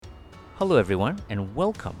Hello, everyone, and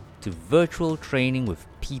welcome to Virtual Training with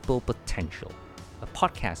People Potential, a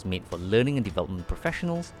podcast made for learning and development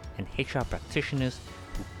professionals and HR practitioners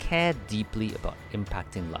who care deeply about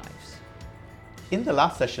impacting lives. In the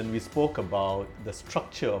last session, we spoke about the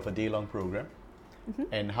structure of a day-long program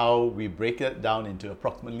and how we break it down into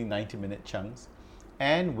approximately 90-minute chunks.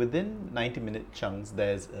 And within 90-minute chunks,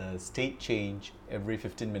 there's a state change every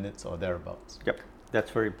 15 minutes or thereabouts. Yep,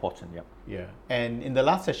 that's very important. Yep. Yeah. And in the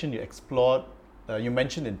last session, you explored, you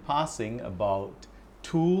mentioned in passing about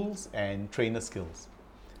tools and trainer skills.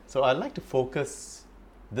 So I'd like to focus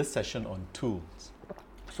this session on tools.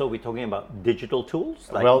 So we're talking about digital tools?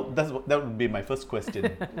 Well, that would be my first question.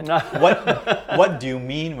 What do you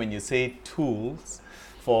mean when you say tools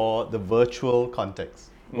for the virtual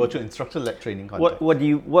context, virtual instructor-led training context? What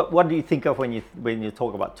do you think of when you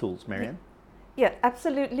talk about tools, Marianne? Yeah,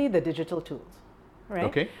 absolutely the digital tools, right?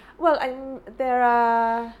 Okay. Well, there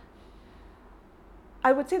are,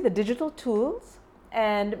 I would say the digital tools,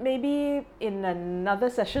 and maybe in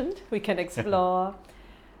another session we can explore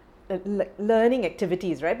learning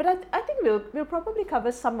activities, right? But I think we'll probably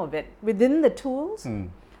cover some of it. Within the tools,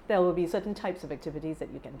 there will be certain types of activities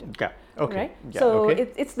that you can do. Yeah. Okay. Right? Yeah, So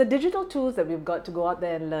okay. it's the digital tools that we've got to go out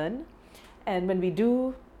there and learn. And when we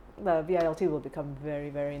do, VILT will become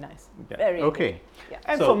very, very nice. Yeah. Very Okay. good. Yeah.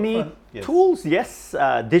 And So, for me, yes. tools, yes,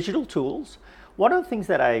 digital tools. One of the things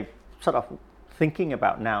that I sort of thinking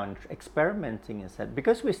about now and experimenting is that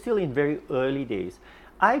because we're still in very early days,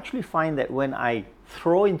 I actually find that when I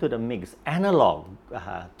throw into the mix analog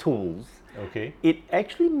tools, Okay. it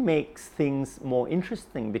actually makes things more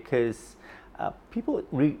interesting because people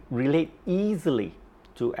relate easily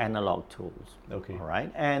to analog tools. Okay. All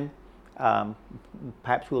right, and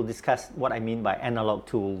perhaps we'll discuss what I mean by analog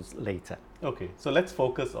tools later. Okay. So let's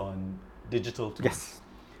focus on digital tools. Yes.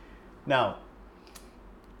 Now,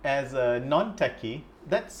 as a non-techie,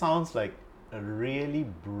 that sounds like a really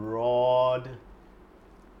broad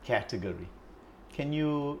category. Can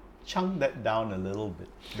you chunk that down a little bit?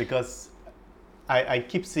 Because I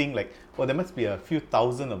keep seeing like, well, there must be a few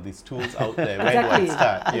thousand of these tools out there. Where do I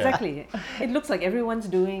start? Yeah. Exactly. It looks like everyone's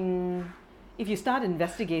doing, if you start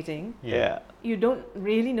investigating, Yeah. you don't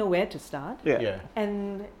really know where to start. Yeah.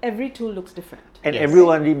 And every tool looks different. And Yes.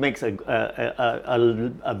 everyone makes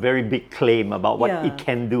a very big claim about what Yeah. it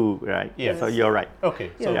can do, right? Yes. So you're right.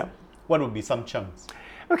 Okay. So Yeah. what would be some chunks?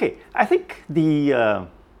 Okay, I think the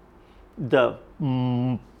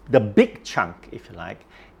big chunk, if you like,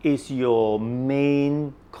 is your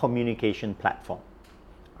main communication platform.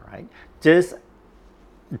 All right, just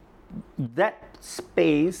that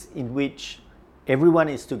space in which everyone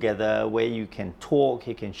is together, where you can talk,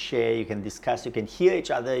 you can share, you can discuss, you can hear each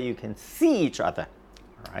other, you can see each other.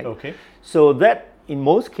 All right. Okay. So that, in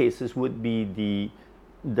most cases, would be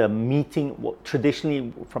the meeting,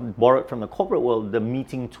 traditionally borrowed from the corporate world, the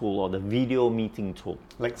meeting tool or the video meeting tool.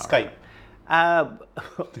 Like Skype.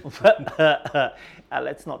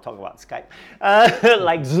 Let's not talk about Skype.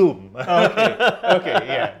 Like Zoom. Okay.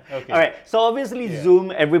 Yeah. Okay. All right. So obviously Yeah.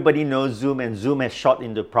 Zoom, everybody knows Zoom, and Zoom has shot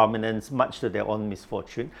into prominence, much to their own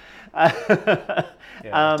misfortune.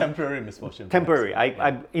 Yeah. Temporary misfortune. Temporary.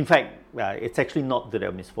 perhaps. In fact, it's actually not to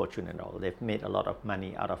their misfortune at all. They've made a lot of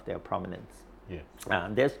money out of their prominence. Yeah.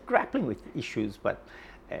 They're grappling with issues, but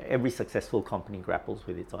every successful company grapples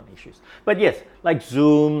with its own issues. But yes, like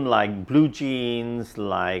Zoom, like Blue Jeans,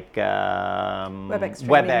 like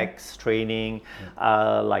WebEx training,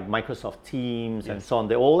 like Microsoft Teams, and Yes. so on.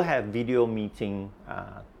 They all have video meeting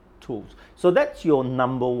tools. So that's your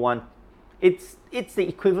number one. It's the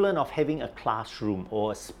equivalent of having a classroom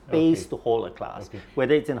or a space Okay. to hold a class, Okay.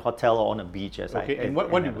 whether it's in a hotel or on a beach. Okay. And what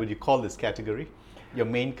would you call this category? Your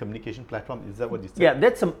main communication platform? Is that what you said?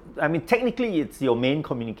 Yeah, technically it's your main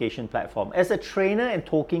communication platform. As a trainer and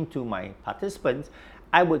talking to my participants,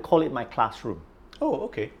 I would call it my classroom. Oh,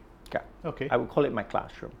 okay. Yeah. Okay. I would call it my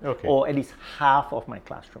classroom. Okay. Or at least half of my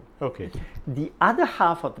classroom. Okay. The other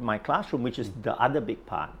half of my classroom, which is the other big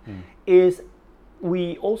part, is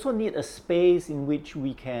we also need a space in which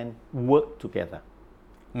we can work together.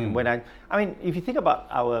 And when I mean, if you think about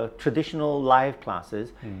our traditional live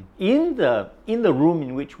classes, in the room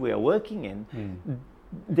in which we are working in,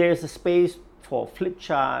 there's a space for flip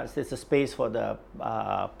charts, there's a space for the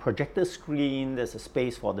projector screen, there's a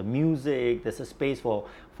space for the music, there's a space for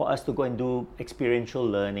us to go and do experiential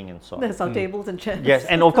learning and so on. There's our tables and chairs. Yes,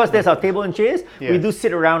 and of course there's our table and chairs. We Yes. do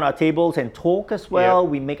sit around our tables and talk as well. Yeah.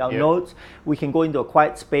 We make our Yeah. notes. We can go into a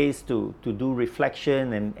quiet space to do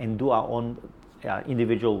reflection and do our own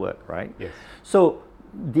individual work, right? Yes. So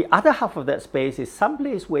the other half of that space is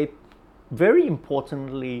someplace where, very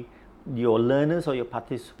importantly, your learners or your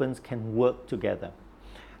participants can work together.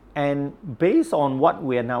 And based on what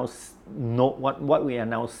we are now what we are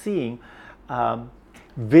now seeing,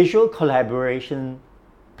 visual collaboration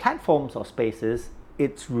platforms or spaces,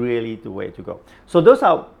 it's really the way to go. So those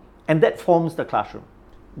are, and that forms the classroom,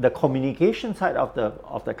 the communication side of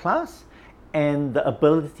the class, and the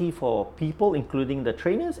ability for people, including the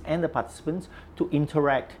trainers and the participants, to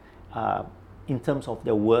interact in terms of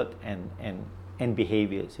their work and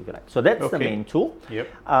behaviors, if you like. So that's the main tool. Yep.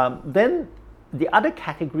 Then the other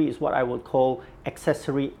category is what I would call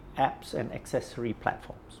accessory apps and accessory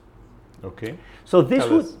platforms. Okay. So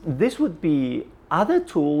this would be other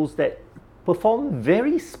tools that perform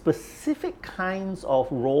very specific kinds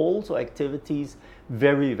of roles or activities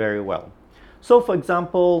very, very well. So for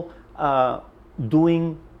example,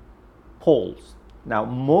 doing polls. Now,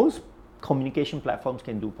 most communication platforms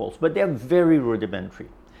can do polls, but they're very rudimentary.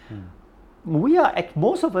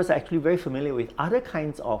 Most of us are actually very familiar with other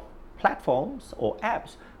kinds of platforms or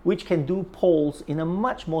apps which can do polls in a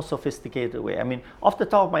much more sophisticated way. I mean, off the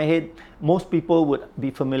top of my head, most people would be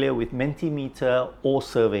familiar with Mentimeter or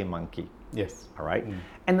SurveyMonkey. Yes. All right.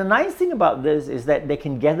 And the nice thing about this is that they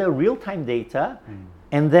can gather real-time data,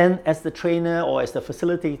 and then as the trainer or as the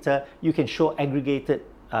facilitator, you can show aggregated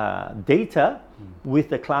data with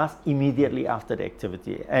the class immediately after the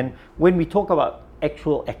activity. And when we talk about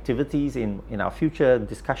actual activities in our future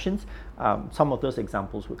discussions, some of those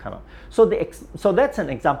examples will come up. So that's an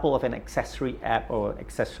example of an accessory app or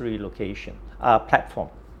accessory location platform.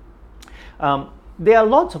 There are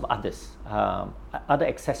lots of others, other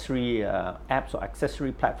accessory apps or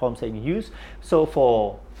accessory platforms that you use. So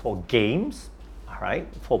for games, all right,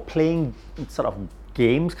 for playing sort of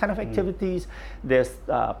games kind of activities, there's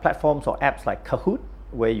platforms or apps like Kahoot,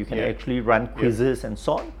 where you can actually run quizzes and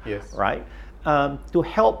so on. Yes. Right. To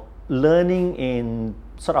help learning in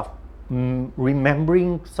sort of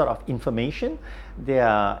remembering sort of information, there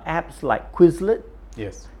are apps like Quizlet.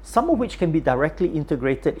 Yes. Some of which can be directly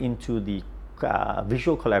integrated into the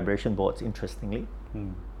visual collaboration boards, interestingly.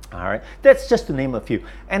 All right, that's just to name a few,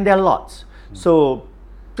 and there are lots. So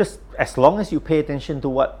just as long as you pay attention to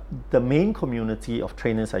what the main community of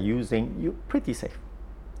trainers are using, you're pretty safe.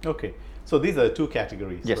 Okay, so these are two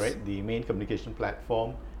categories, Yes. right? The main communication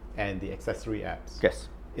platform and the accessory apps. Yes.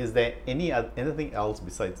 Is there anything else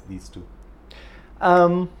besides these two?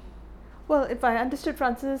 Well, if I understood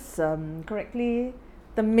Francis correctly,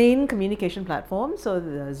 the main communication platform, so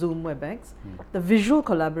the Zoom, WebEx, the visual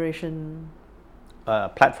collaboration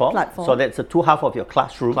Platform. Platform. So that's the two half of your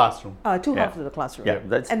classroom. two Yeah. halves of the classroom. Yeah,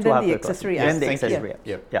 that's and two then half the of the accessory classroom. apps. And the Thank you. accessory apps.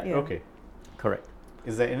 Yep. Yeah. Yeah. Okay. Correct.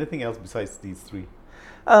 Is there anything else besides these three?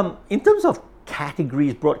 In terms of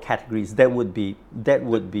categories, broad categories, that would be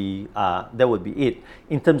it.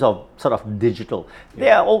 In terms of sort of digital,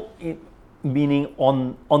 they are all meaning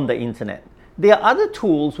on the internet. There are other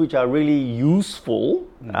tools which are really useful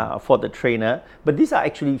for the trainer, but these are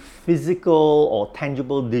actually physical or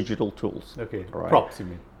tangible digital tools. Okay. Right. Props, you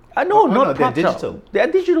mean? No, no, not they're props. digital. They are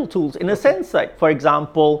digital tools in a sense. Like, for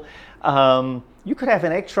example, you could have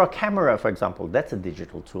an extra camera. For example, that's a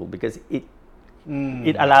digital tool because it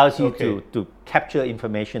allows you to capture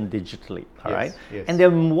information digitally. All right. Yes. And there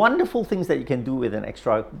are wonderful things that you can do with an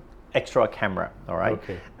extra camera. All right.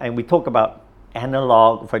 Okay. And we talk about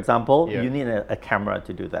analog, for example. Yeah. You need a camera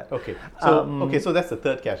to do that. Okay. So so that's the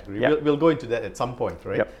third category. Yeah. We'll go into that at some point,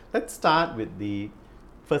 right? Yep. Let's start with the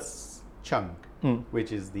first chunk,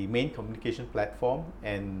 which is the main communication platform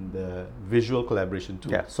and the visual collaboration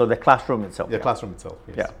tool. Yeah. So the classroom itself. The yeah. classroom itself.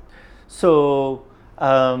 Yes. Yeah. So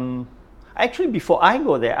actually, before I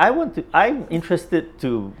go there, I'm interested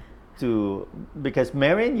to because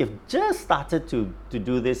Marian, you've just started to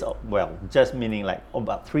do this. Well, just meaning like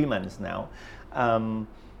about 3 months now.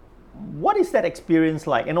 What is that experience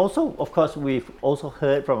like? And also, of course, we've also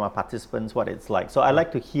heard from our participants what it's like. So I'd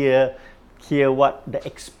like to hear what the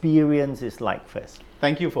experience is like first.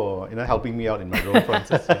 Thank you for helping me out in my role,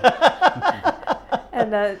 Francis.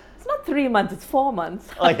 And it's not 3 months, it's 4 months.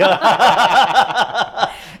 Oh, yeah.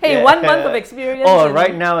 Hey, 1 month of experience. Oh, and-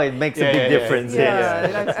 right now it makes a big difference. Yeah,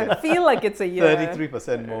 Yes. I feel like it's a year.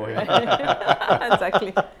 33% more.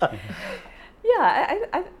 Exactly.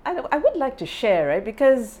 Yeah, I would like to share, right?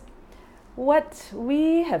 Because what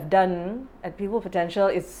we have done at People Potential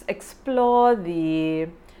is explore the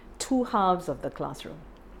two halves of the classroom,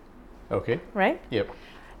 Okay. right? Yep.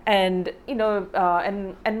 And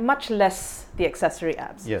and much less the accessory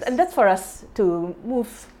apps. Yes. And that's for us to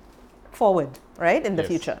move forward, right, in the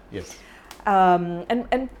Yes. future. Yes.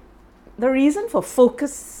 And the reason for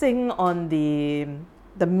focusing on the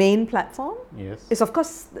the main platform. Yes. Is of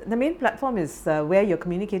course the main platform is where you're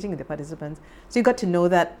communicating with the participants, so you got to know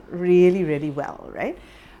that really, really well, right?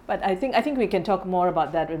 But I think we can talk more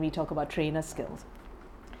about that when we talk about trainer skills.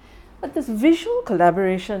 But this visual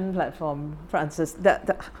collaboration platform, Francis,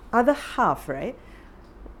 the other half, right?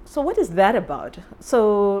 So what is that about?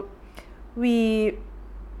 So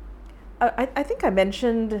I think I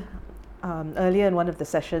mentioned earlier in one of the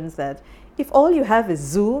sessions that if all you have is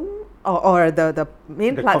Zoom or the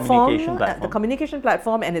main platform, the communication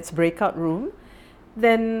platform and its breakout room,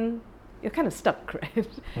 then you're kind of stuck, right?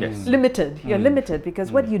 Yes. Limited. You're limited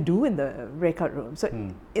because what do you do in the breakout room? So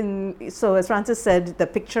so as Francis said, the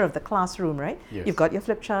picture of the classroom, right? Yes. You've got your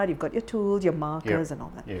flip chart, you've got your tools, your markers, Yeah. and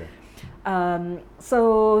all that. Yeah.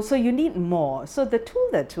 So you need more. So the tool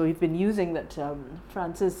that we've been using that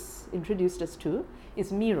Francis introduced us to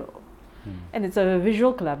is Miro. And it's a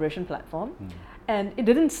visual collaboration platform. And it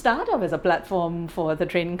didn't start off as a platform for the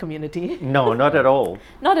training community. No, not at all.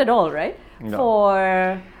 Not at all, right? No.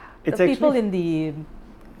 For It's the people actually-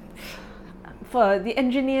 for the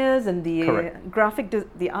engineers and the Correct.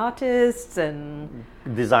 the artists and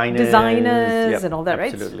Designers. Yep, and all that,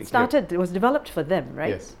 absolutely. right? It was developed for them, right?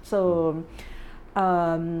 Yes. So,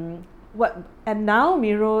 and now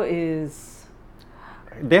Miro is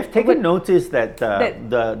They've taken But- notice that that-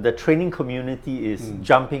 the training community is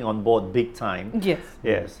jumping on board big time. yes,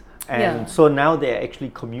 Yes. And Yeah. so now there are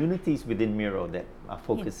actually communities within Miro that are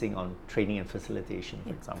focusing on training and facilitation, for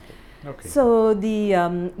example. Okay. So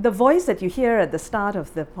the voice that you hear at the start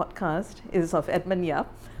of the podcast is of Edmund Yap,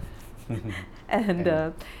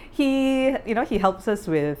 and he helps us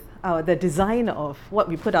with the design of what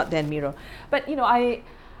we put out there in Miro. But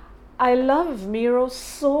I love Miro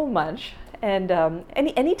so much, and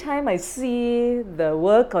any time I see the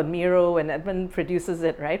work on Miro when Edmund produces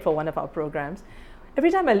it, right, for one of our programs. Every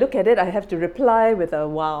time I look at it, I have to reply with a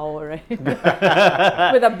wow, right?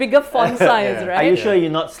 With a bigger font size, right? Are you sure you're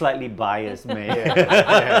not slightly biased, May?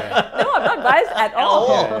 No, I'm not biased at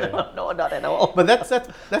all. No, not at all. But that's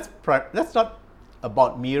not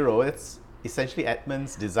about Miro. It's essentially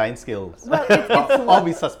Edmund's design skills. Well, it's or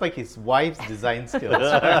we suspect his wife's design skills.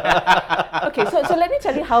 okay, so let me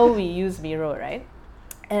tell you how we use Miro, right?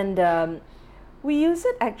 And we use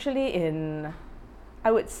it actually in,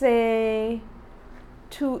 I would say,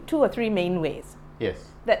 two or three main ways Yes.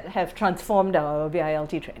 that have transformed our VILT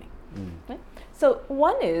training. Right? So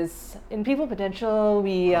one is in People Potential,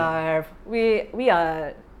 we are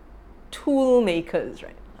tool makers,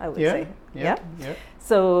 right? I would say. Yeah.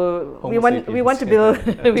 So Homo we want to build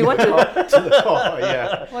sapiens. we want to To the core,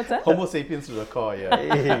 yeah. what's that? Homo sapiens to the core, yeah.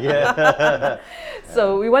 Yeah.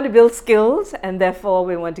 So we want to build skills, and therefore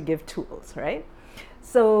we want to give tools, right?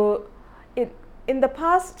 So in the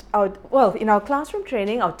past, in our classroom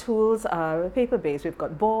training, our tools are paper-based. We've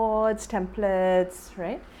got boards, templates,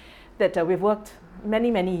 right? That we've worked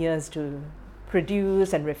many years to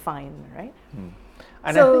produce and refine, right?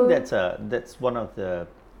 And So- I think that's one of the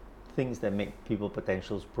things that make People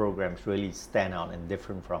Potential's programs really stand out and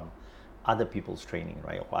different from other people's training,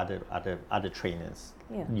 right? Or other trainers.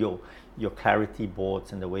 Yeah. Your clarity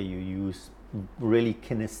boards and the way you use really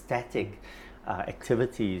kinesthetic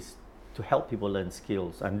activities to help people learn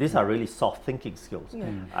skills, and these are really soft thinking skills.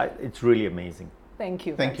 Yeah. It's really amazing. Thank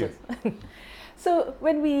you. Thank you. Francis. So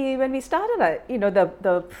when we started,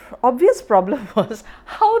 the obvious problem was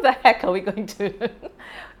how the heck are we going to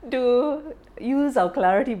use our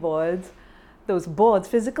clarity boards, those boards,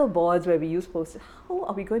 physical boards where we use post-it. How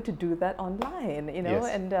are we going to do that online? Yes.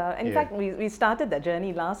 And in Yeah. fact, we started that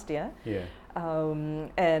journey last year. Yeah.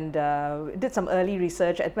 And did some early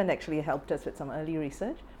research. Edmund actually helped us with some early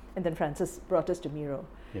research, and then Francis brought us to Miro.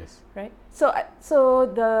 Yes. Right. So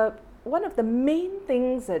one of the main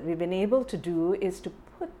things that we've been able to do is to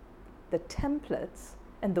put the templates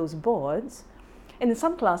and those boards, and in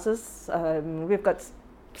some classes we've got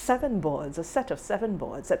 7 boards, a set of 7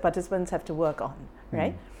 boards that participants have to work on,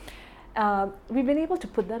 right? We've been able to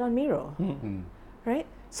put that on Miro, right?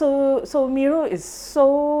 So Miro is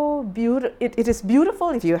so beautiful. It is beautiful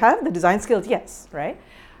if you have the design skills, yes, right?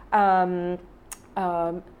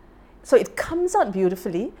 So it comes out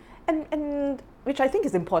beautifully, and which I think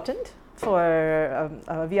is important for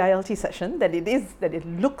a VILT session, that it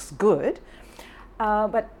looks good,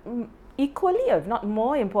 but equally, if not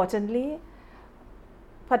more importantly,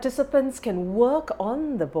 participants can work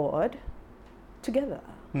on the board together.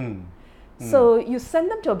 So you send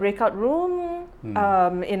them to a breakout room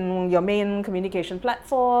in your main communication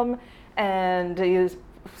platform, and you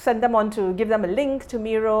send them on to give them a link to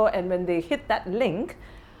Miro, and when they hit that link,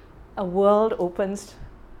 a world opens.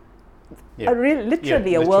 Yeah.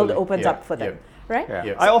 Literally, a world opens yeah, up for them, right? Yeah.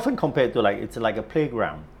 Yes. I often compare it to it's like a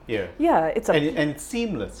playground. Yeah. Yeah, it's a And it's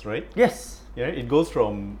seamless, right? Yes. Yeah, it goes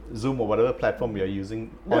from Zoom or whatever platform you're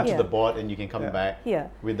using onto Yeah. the board, and you can come Yeah. back Yeah.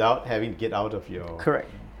 without having to get out of your Correct.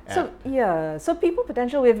 app. So yeah, so People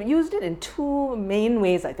Potential, we've used it in two main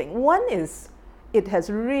ways, I think. One is it has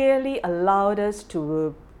really allowed us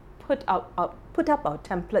to put up our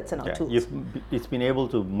templates and our Yeah, tools. it's been able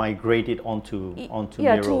to migrate it onto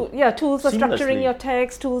yeah, Miro. tools for structuring seamlessly. your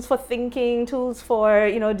text, tools for thinking, tools for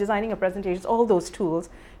designing a presentation. All those tools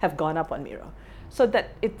have gone up on Miro, so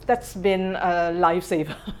that's been a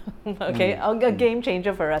lifesaver. Okay, a game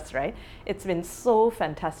changer for us, right? It's been so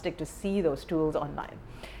fantastic to see those tools online,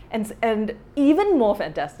 and even more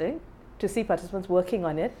fantastic to see participants working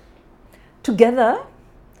on it together,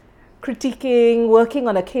 critiquing, working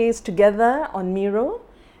on a case together on Miro,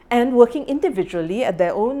 and working individually at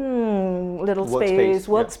their own little Workspace,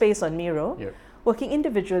 workspace on Miro, Yeah. working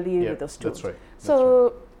individually Yeah, with those tools. that's right.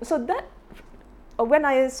 So that when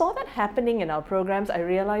I saw that happening in our programs, I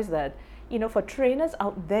realized that for trainers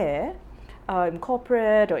out there,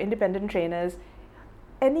 corporate or independent trainers,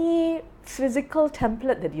 any physical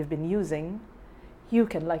template that you've been using, you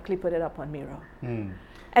can likely put it up on Miro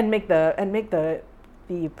and make the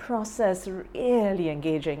process really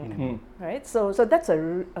engaging, right? So that's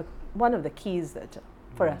one of the keys that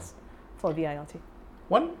for us for VILT.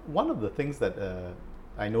 One of the things that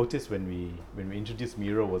I noticed when we introduced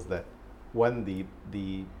Miro was that the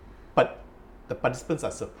participants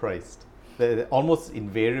are surprised. They almost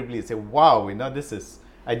invariably say, "Wow,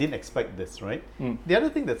 I didn't expect this," right? The other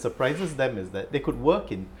thing that surprises them is that they could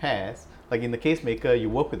work in pairs. Like in the case maker, you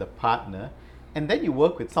work with a partner, and then you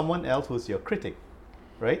work with someone else who's your critic,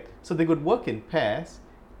 right? So they could work in pairs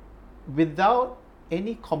without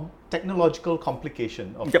any technological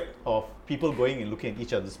complication of people going and looking at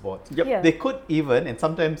each other's boards. Yep. Yeah. They could even, and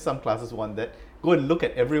sometimes some classes want that, go and look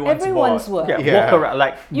at everyone's Everyone's board. work. Yeah, walk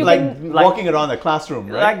around You like can- walking around the classroom,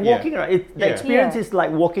 right? like walking around. The Yeah. experience Yeah. is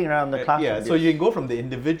like walking around the classroom. Yeah, so you can go from the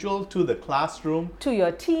individual to the classroom. To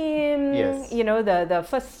your team, Yes.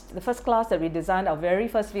 the first class that we designed, our very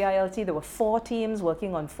first VILT, there were 4 teams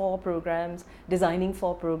working on 4 programs, designing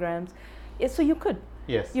 4 programs. So you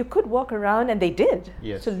could walk around, and they did,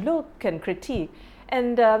 Yes. to look and critique.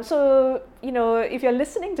 And so if you're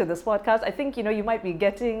listening to this podcast, I think you might be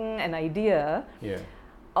getting an idea Yeah.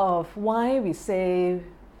 of why we say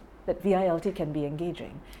that VILT can be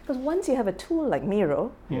engaging. Because once you have a tool like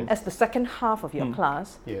Miro Yes. as the second half of your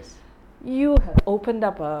class, Yes. you have opened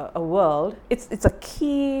up a world. It's a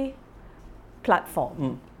key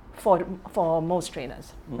platform for most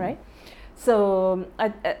trainers, right? So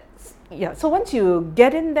so once you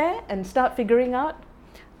get in there and start figuring out,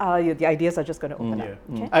 the ideas are just going to open Yeah. up.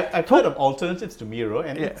 Okay? I've heard of alternatives to Miro,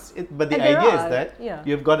 and but the And there idea is are, that yeah.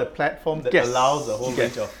 you've got a platform that Yes. allows a whole Yes.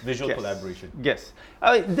 range of visual Yes. collaboration. Yes.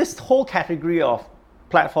 This whole category of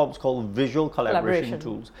platforms called visual collaboration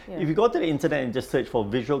tools. Yeah. If you go to the internet and just search for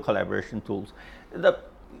visual collaboration tools,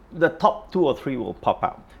 the top 2 or 3 will pop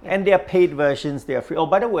up. And they are paid versions, they are free. Oh,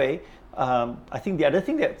 by the way, I think the other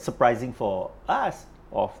thing that's surprising for us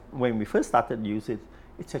when we first started to use it,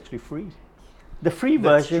 it's actually free. The free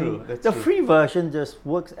That's version, true, that's the true. free version just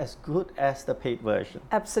works as good as the paid version.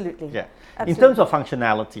 Absolutely. Yeah. In Absolutely. terms of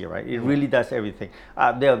functionality, right? It really does everything.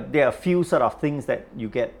 There are a few sort of things that you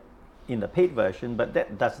get in the paid version, but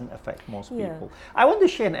that doesn't affect most Yeah. people. I want to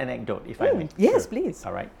share an anecdote, if I may. Yes, please.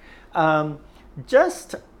 All right.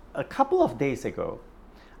 Just a couple of days ago,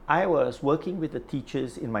 I was working with the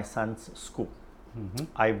teachers in my son's school.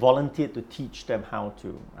 I volunteered to teach them how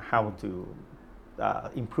to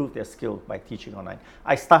improve their skills by teaching online.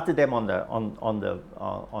 I started them on the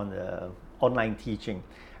online teaching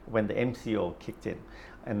when the MCO kicked in,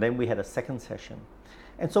 and then we had a second session.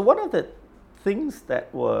 And so one of the things that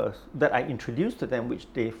I introduced to them, which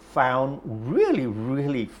they found really,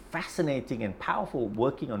 really fascinating and powerful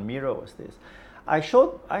working on Miro, was this. I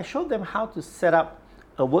showed them how to set up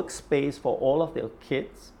a workspace for all of their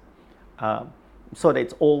kids, so that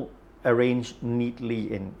it's all arranged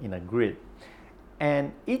neatly in a grid.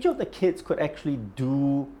 And each of the kids could actually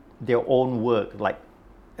do their own work. Like,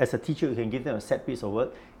 as a teacher, you can give them a set piece of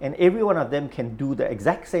work, and every one of them can do the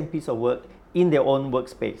exact same piece of work in their own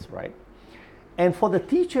workspace, right? And for the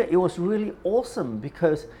teacher, it was really awesome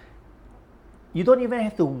because you don't even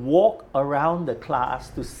have to walk around the class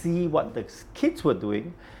to see what the kids were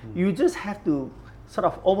doing. You just have to sort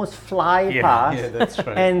of almost fly past that's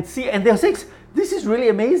right. and see. And they'll say, this is really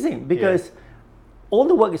amazing because all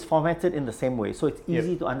the work is formatted in the same way. So it's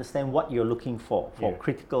easy to understand what you're looking for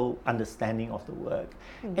critical understanding of the work.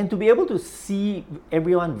 And to be able to see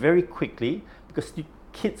everyone very quickly, because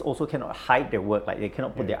kids also cannot hide their work, like they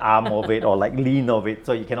cannot put their arm over it or like lean over it,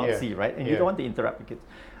 so you cannot Yeah. see, right? And you Yeah. don't want to interrupt the kids.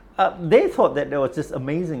 They thought that was just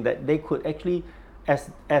amazing that they could actually,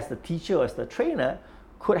 as the teacher or as the trainer,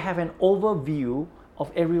 could have an overview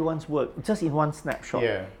of everyone's work just in one snapshot.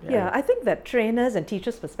 Yeah. Yeah, I think that trainers and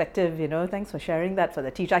teachers' perspective, thanks for sharing that for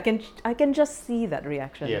the teacher. I can just see that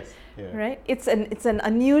reaction. Yes. Yeah. Right? It's an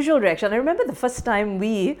unusual reaction. I remember the first time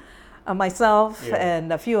we, myself Yeah.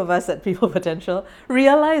 and a few of us at People Potential,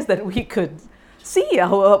 realized that we could see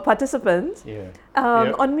our participants Yeah. on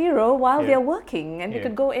Yep. Miro while Yeah. they're working, and you Yeah.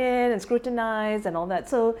 could go in and scrutinize and all that.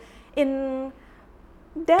 So,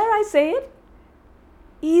 dare I say it,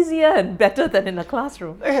 easier and better than in a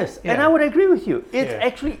classroom. Yes, and Yeah. I would agree with you. It's Yeah.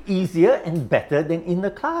 actually easier and better than in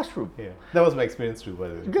the classroom. Yeah. That was my experience too, by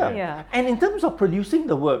the way. Yeah. And in terms of producing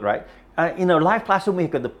the work, right? In a live classroom, you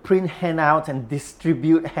got to print handouts and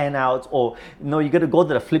distribute handouts, or you got to go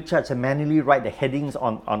to the flip charts and manually write the headings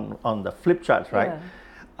on the flip charts, right?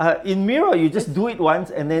 In Miro, you just do it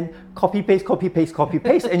once and then copy paste,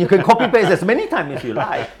 and you can copy paste as many times as you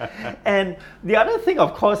like. And the other thing,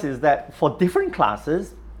 of course, is that for different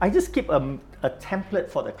classes, I just keep a template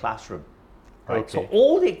for the classroom. Right? So Okay.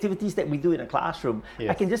 all the activities that we do in a classroom, I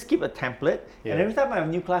Yes. can just keep a template, Yeah. and every time I have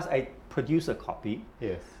a new class, I produce a copy.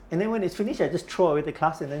 Yes. And then when it's finished, I just throw away the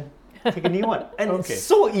class and then take a new one. And Okay. it's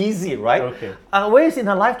so easy, right? Okay. Whereas in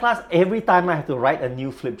a live class, every time I have to write a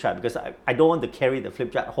new flip chart because I don't want to carry the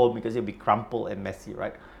flip chart home because it'll be crumpled and messy,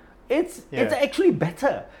 right? It's actually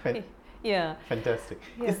better. Yeah. Fantastic.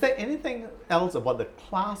 Yeah. Is there anything else about the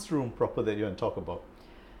classroom proper that you want to talk about?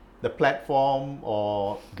 The platform,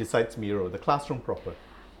 or besides Miro, the classroom proper?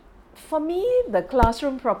 For me, the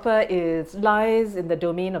classroom proper lies in the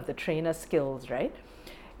domain of the trainer skills, right?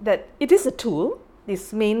 That it is a tool,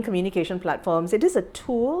 these main communication platforms, it is a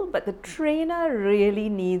tool, but the trainer really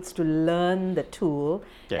needs to learn the tool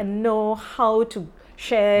and know how to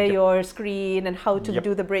share your screen and how to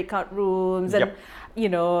do the breakout rooms and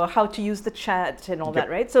how to use the chat and all that,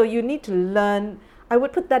 right? So you need to learn. I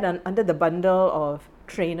would put that under the bundle of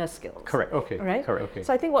trainer skills. Correct. Okay. Right? Correct. Okay.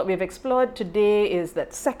 So I think what we've explored today is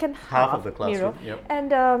that second half of the classroom. Miro. Yep.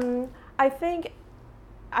 And I think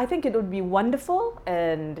it would be wonderful,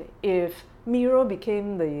 and if Miro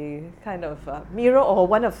became the kind of Miro or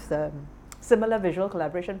one of the similar visual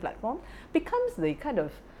collaboration platform becomes the kind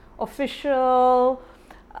of official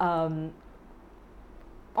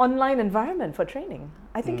online environment for training.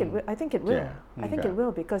 I think it will. I think it will. Yeah. I think it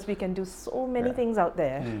will, because we can do so many things out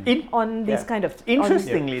there In- on these yeah. kind of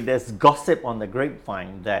Interestingly, there's gossip on the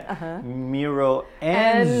grapevine that Miro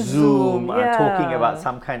and And Zoom Zoom, are talking yeah. about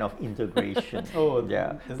some kind of integration. Oh,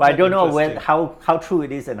 yeah. isn't But I that don't know interesting? how true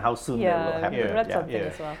it is and how soon that will yeah, happen. we read Yeah. something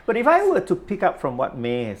Yeah. as well. But if I were to pick up from what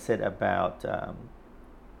May has said about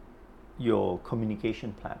your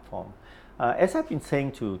communication platform, as I've been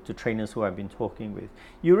saying to trainers who I've been talking with,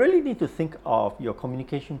 you really need to think of your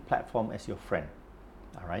communication platform as your friend,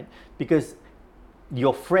 all right? Because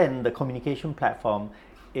your friend, the communication platform,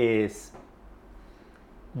 is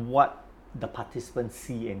what the participants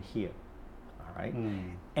see and hear, all right?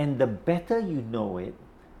 And the better you know it,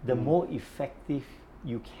 the more effective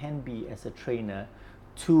you can be as a trainer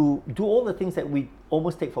to do all the things that we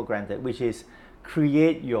almost take for granted, which is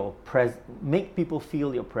create your make people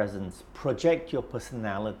feel your presence, project your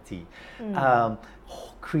personality,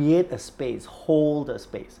 create a space, hold a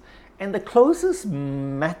space. And the closest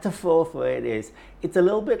metaphor for it is, it's a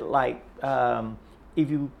little bit like if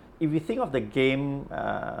you think of the game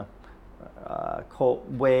called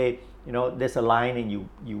where there's a line and you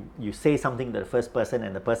say something to the first person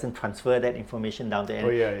and the person transfer that information down to the end,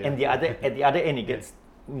 and at the other end it gets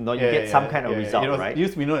you get some kind of result, right? It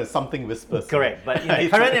used to be known as something whispers. Correct, but in the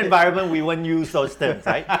current environment, we won't use those terms,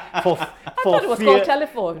 right? I thought it was called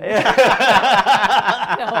telephone. No.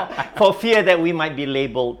 For fear that we might be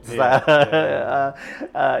labeled in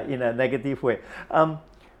a negative way.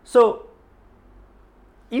 So,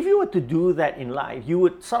 if you were to do that in life, you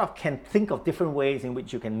would sort of can think of different ways in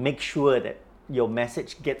which you can make sure that your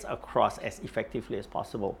message gets across as effectively as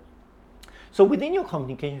possible. So within your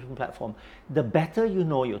communication platform, the better you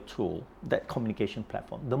know your tool, that communication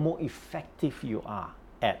platform, the more effective you are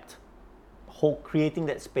at creating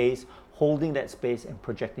that space, holding that space, and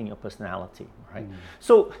projecting your personality, right?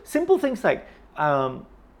 So simple things like,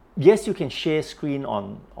 yes, you can share screen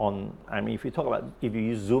on, I mean, if you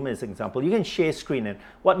use Zoom as an example, you can share screen, and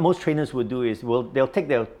what most trainers will do is they'll take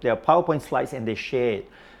their PowerPoint slides and they share it.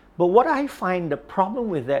 But what I find the problem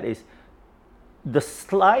with that is, the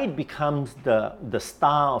slide becomes the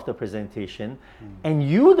star of the presentation, and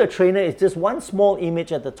you, the trainer, is just one small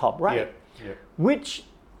image at the top right, which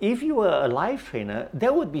if you were a live trainer,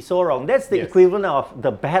 that would be so wrong. That's the Yes. equivalent of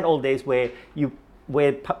the bad old days where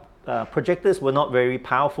projectors were not very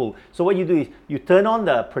powerful. So what you do is you turn on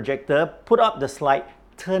the projector, put up the slide,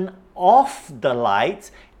 turn off the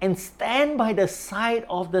lights, and stand by the side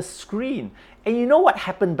of the screen. And you know what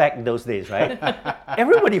happened back in those days, right?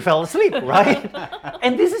 Everybody fell asleep, right?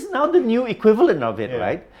 And this is now the new equivalent of it, Yeah,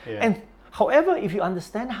 right? yeah. And however, if you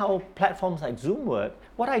understand how platforms like Zoom work,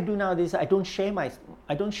 what I do now is I don't share my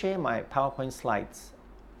PowerPoint slides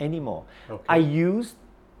anymore. Okay. I use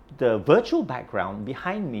the virtual background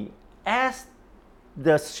behind me as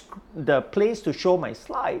the place to show my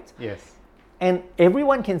slides, Yes. and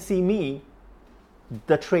everyone can see me,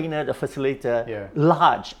 the trainer, the facilitator, Yeah.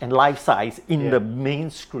 large and life size in Yeah. the main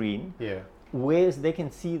screen, Yeah. whereas they can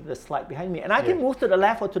see the slide behind me, and I can Yeah. move to the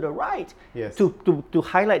left or to the right Yes. to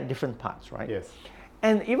highlight different parts, right? Yes.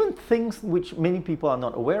 And even things which many people are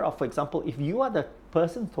not aware of. For example, if you are the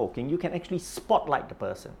person talking, you can actually spotlight the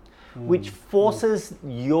person, which forces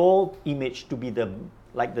your image to be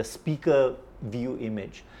the speaker view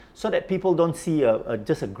image, so that people don't see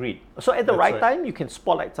just a grid. So at the That's right right. time, you can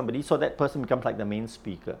spotlight somebody so that person becomes like the main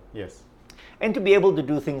speaker. Yes. And to be able to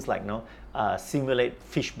do things like simulate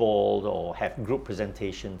fishbowl or have group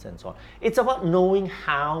presentations and so on. It's about knowing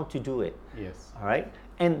how to do it. Yes. All right.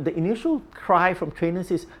 And the initial cry from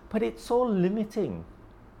trainers is, but it's so limiting.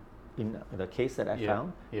 In the case that I Yeah,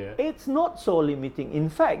 found, yeah. it's not so limiting. In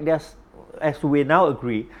fact, as we now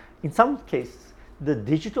agree, in some cases, the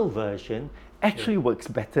digital version actually works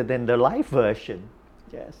better than the live version.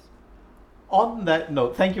 Yes. On that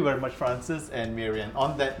note, thank you very much, Francis and Marianne.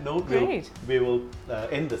 On that note, Great. we will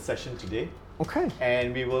end the session today, Okay.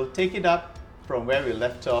 and we will take it up from where we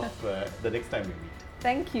left off the next time we meet.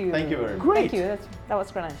 Thank you. Thank you very much. Great. Thank you. That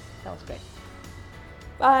was great. That was great.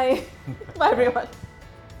 Bye. Bye, everyone.